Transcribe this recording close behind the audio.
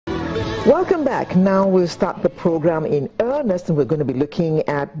Welcome back. Now we'll start the program in earnest, and we're going to be looking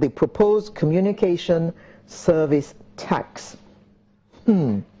at the proposed communication service tax.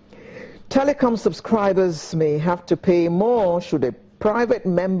 Telecom subscribers may have to pay more should a private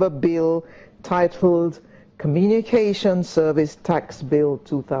member bill titled Communication Service Tax Bill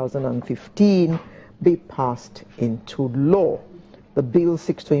 2015 be passed into law. The bill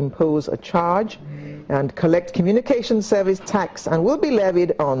seeks to impose a charge and collect communication service tax and will be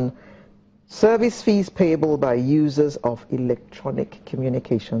levied on service fees payable by users of electronic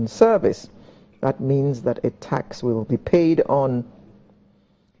communication service. That means that a tax will be paid on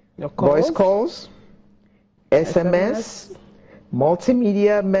voice calls, SMS,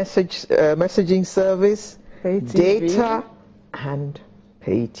 multimedia messaging service, data, and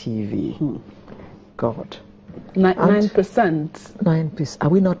pay TV. God. 9%. 9%. Are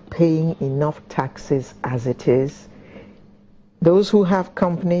we not paying enough taxes as it is? Those who have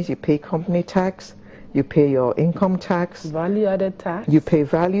companies, you pay company tax, you pay your income tax, value-added tax. You pay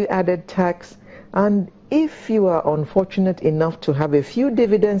value-added tax, and if you are unfortunate enough to have a few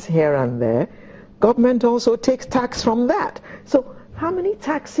dividends here and there, government also takes tax from that. So how many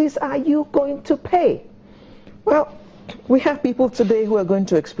taxes are you going to pay? Well, we have people today who are going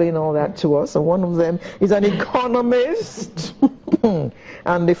to explain all that to us, and one of them is an economist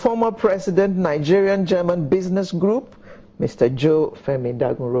and the former president, Nigerian-German Business Group, Mr. Joe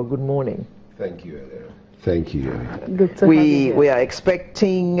Femi-Dagunro. Good morning. Thank you, Elena. Thank you. Good to have you here. We are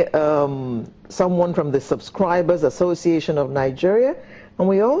expecting someone from the Subscribers Association of Nigeria, and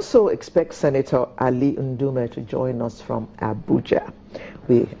we also expect Senator Ali Ndume to join us from Abuja.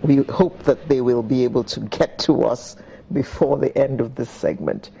 We hope that they will be able to get to us before the end of this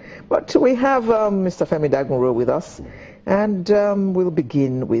segment. But we have Mr. Femi-Dagunro with us, and we'll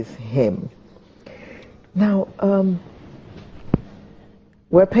begin with him. Now,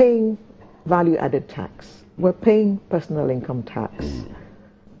 we're paying value-added tax. We're paying personal income tax.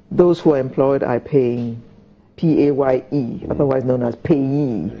 Those who are employed are paying PAYE, otherwise known as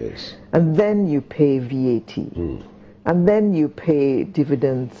payee. Yes. And then you pay VAT. And then you pay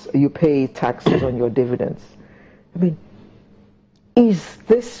dividends, you pay taxes on your dividends. I mean, is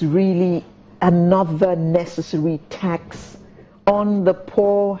this really another necessary tax on the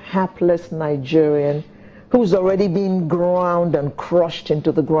poor, hapless Nigerian who's already been ground and crushed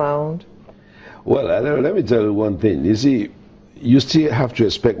into the ground? Well, let me tell you one thing. You see, you still have to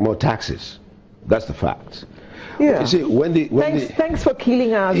expect more taxes. That's the fact. Yeah. You see, thanks for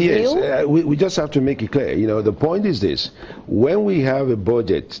killing our zeal. Yes, we just have to make it clear. You know, the point is this. When we have a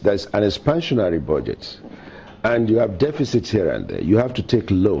budget that's an expansionary budget, and you have deficits here and there, you have to take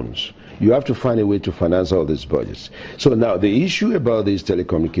loans. You have to find a way to finance all these budgets. So now the issue about this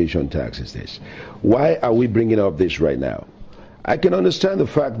telecommunication tax is this. Why are we bringing up this right now? I can understand the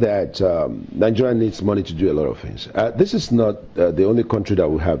fact that Nigeria needs money to do a lot of things. This is not the only country that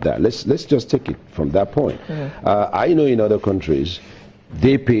will have that. Let's just take it from that point. I know in other countries,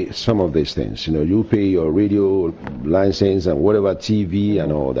 they pay some of these things. You know, you pay your radio license and whatever, TV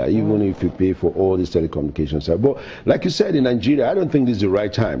and all that, even if you pay for all these telecommunications. But like you said, in Nigeria, I don't think this is the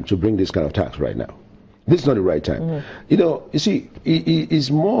right time to bring this kind of tax right now. This is not the right time. You know, you see, it's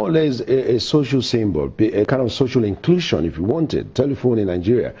more or less a social symbol, a kind of social inclusion, if you wanted, telephone in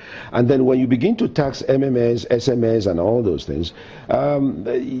Nigeria. And then when you begin to tax MMS, SMS, and all those things, a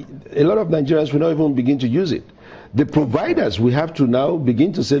lot of Nigerians will not even begin to use it. The providers, we have to now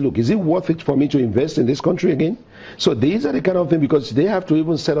begin to say, look, is it worth it for me to invest in this country again? So these are the kind of thing, because they have to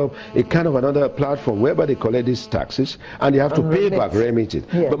even set up a kind of another platform whereby they collect these taxes and they have to pay back, remit it.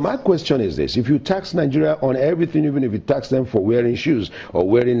 Yes. But my question is this: if you tax Nigeria on everything, even if you tax them for wearing shoes or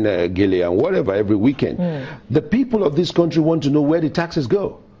wearing gele and whatever every weekend, the people of this country want to know where the taxes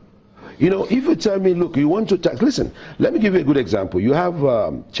go. You know, if you tell me, look, you want to tax, listen, let me give you a good example. You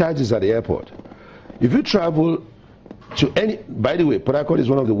have charges at the airport. If you travel to any, by the way, Port Harcourt is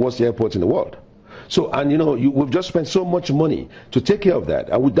one of the worst airports in the world. So, and you know, we've just spent so much money to take care of that.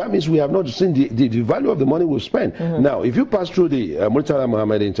 And that means we have not seen the value of the money we've spent. Now, if you pass through the Murtala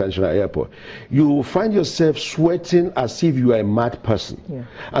Mohammed International Airport, you will find yourself sweating as if you are a mad person.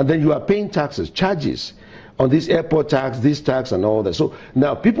 And then you are paying taxes, charges on this airport tax, this tax, and all that. So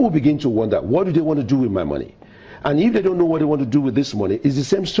now people will begin to wonder, what do they want to do with my money? And if they don't know what they want to do with this money, it's the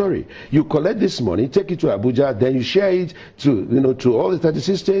same story. You collect this money, take it to Abuja, then you share it to all the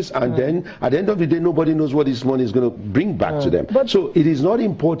 36 states, and then at the end of the day, nobody knows what this money is going to bring back to them. But so it is not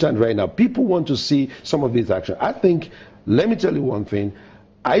important right now. People want to see some of these actions. I think, let me tell you one thing,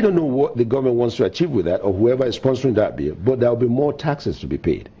 I don't know what the government wants to achieve with that, or whoever is sponsoring that bill, but there will be more taxes to be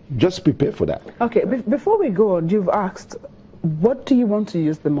paid. Just prepare for that. Okay, before we go on, you've asked what do you want to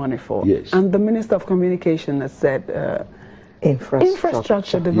use the money for? Yes. And the Minister of Communication has said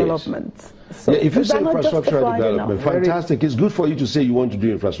infrastructure development. Yes. So yeah, if you say infrastructure development, enough? fantastic. It's good for you to say you want to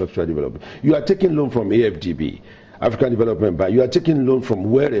do infrastructure development. You are taking loan from AFDB, African Development Bank. You are taking loan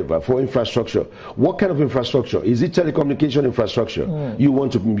from wherever for infrastructure. What kind of infrastructure? Is it telecommunication infrastructure you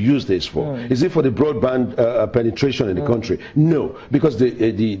want to use this for? Is it for the broadband penetration in the country? No, because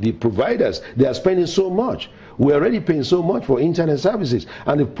the providers, they are spending so much. We're already paying so much for internet services.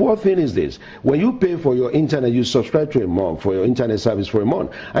 And the poor thing is this: when you pay for your internet, you subscribe to a month for your internet service for a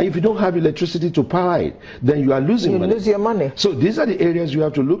month. And if you don't have electricity to power it, then you are losing money. You lose your money. So these are the areas you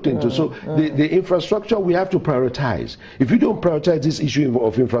have to look into. So the infrastructure we have to prioritize. If you don't prioritize this issue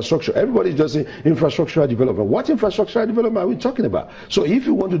of infrastructure, everybody's just saying infrastructural development. What infrastructural development are we talking about? So if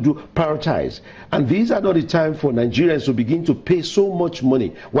you want to do prioritize, and these are not the time for Nigerians to begin to pay so much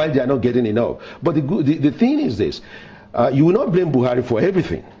money while they are not getting enough. But the thing is this: you will not blame Buhari for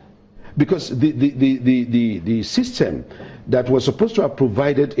everything, because the system that was supposed to have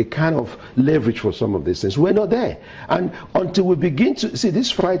provided a kind of leverage for some of these things, we're not there. And until we begin to see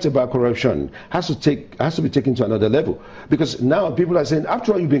this fight about corruption has to be taken to another level, because now people are saying,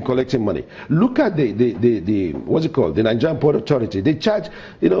 after all, you've been collecting money. Look at the what's it called, the Nigerian Port Authority. They charge,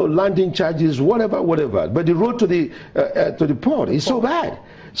 landing charges, whatever, but the road to the port is so bad.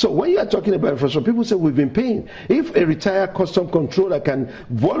 So when you are talking about infrastructure, people say we've been paying. If a retired custom controller can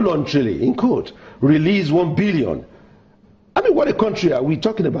voluntarily, in quote, release 1 billion, I mean, what a country are we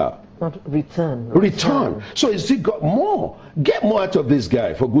talking about? Not return. Return. So is he got more? Get more out of this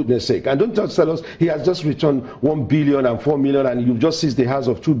guy, for goodness sake. And don't just tell us he has just returned 1 billion and 4 million and you've just seized the house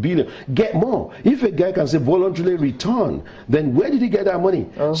of 2 billion. Get more. If a guy can say voluntarily return, then where did he get that money?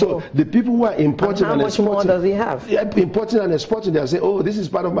 So the people who are importing and exporting. How much more does he have? Yeah, importing and exporting, they say, oh, this is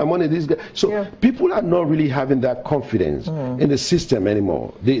part of my money. This guy. So people are not really having that confidence in the system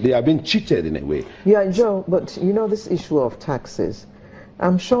anymore. They are being cheated in a way. Yeah, Joe, but this issue of taxes,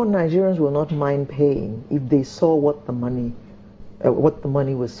 I'm sure Nigerians will not mind paying if they saw what the money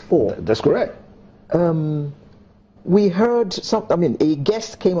was for. That's correct. We heard a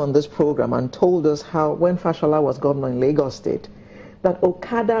guest came on this program and told us how when Fashola was governor in Lagos State, that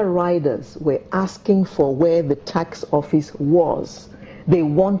Okada riders were asking for where the tax office was. They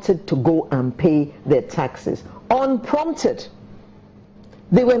wanted to go and pay their taxes, unprompted.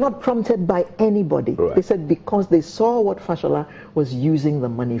 They were not prompted by anybody. Right. They said because they saw what Fashola was using the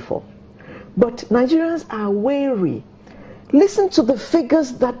money for. But Nigerians are wary. Listen to the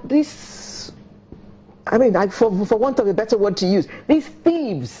figures that for want of a better word to use, these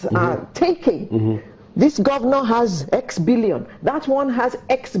thieves are taking. This governor has X billion, that one has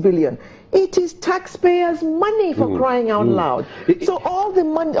X billion. It is taxpayers' money, for crying out loud. So all the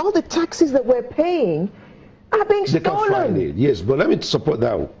money, all the taxes that we're paying are being stolen. They can find it, yes, but let me support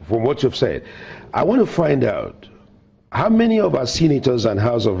that from what you've said. I want to find out how many of our senators and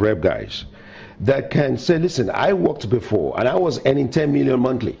House of Rep guys that can say, listen, I worked before and I was earning 10 million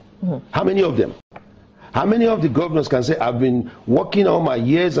monthly. How many of them? How many of the governors can say, I've been working all my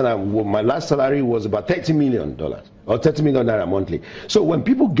years and my last salary was about $30 million or 30 million naira monthly? So when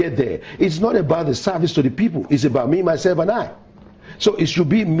people get there, it's not about the service to the people. It's about me, myself, and I. So it should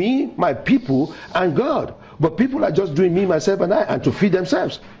be me, my people, and God. But people are just doing me, myself, and I, and to feed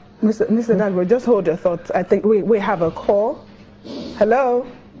themselves. Mr. Dagunro, just hold your thoughts. I think we have a call. Hello.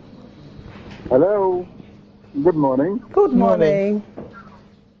 Hello. Good morning. Good morning.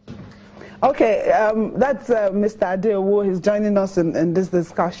 Okay, that's Mr. Adeowo. He's joining us in this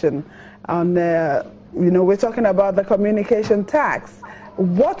discussion. On we're talking about the communication tax.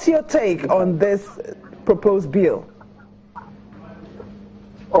 What's your take on this proposed bill?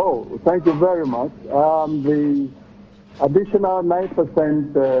 Oh, thank you very much. The additional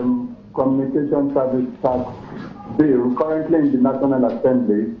 9% communication service tax bill currently in the National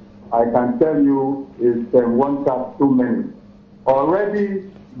Assembly, I can tell you, is one tax too many.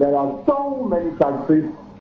 Already, there are so many taxes